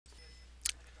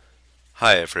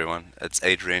Hi everyone, it's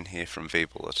Adrian here from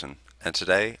vBulletin, and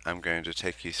today I'm going to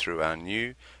take you through our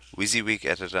new WYSIWYG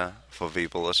editor for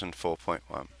vBulletin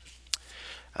 4.1.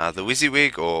 The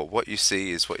WYSIWYG, or What You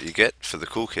See Is What You Get for the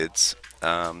cool kids,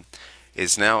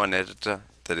 is now an editor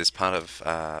that is part of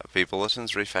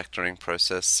vBulletin's refactoring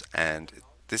process, and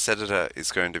this editor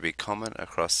is going to be common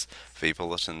across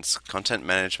vBulletin's content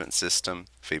management system,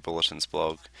 vBulletin's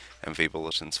blog, and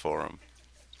vBulletin's forum.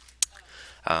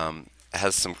 It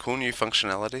has some cool new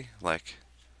functionality like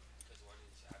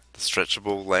the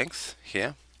stretchable length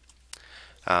here.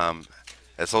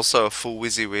 It's also a full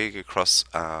WYSIWYG across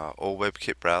all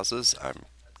WebKit browsers. I'm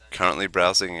currently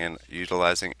browsing and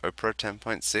utilizing Opera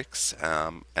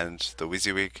 10.6, and the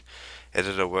WYSIWYG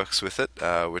editor works with it,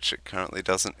 which it currently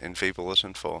doesn't in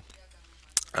vBulletin 4.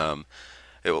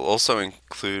 It will also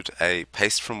include a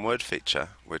paste from Word feature,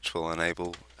 which will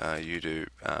enable you to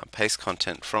paste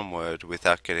content from Word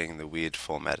without getting the weird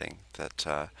formatting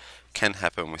that can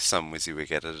happen with some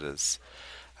WYSIWYG editors.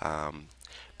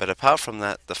 But apart from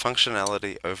that, the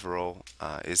functionality overall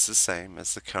is the same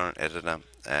as the current editor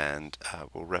and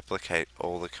will replicate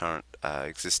all the current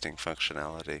existing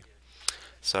functionality.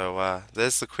 So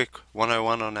there's the quick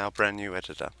 101 on our brand new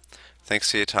editor. Thanks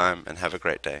for your time and have a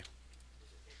great day.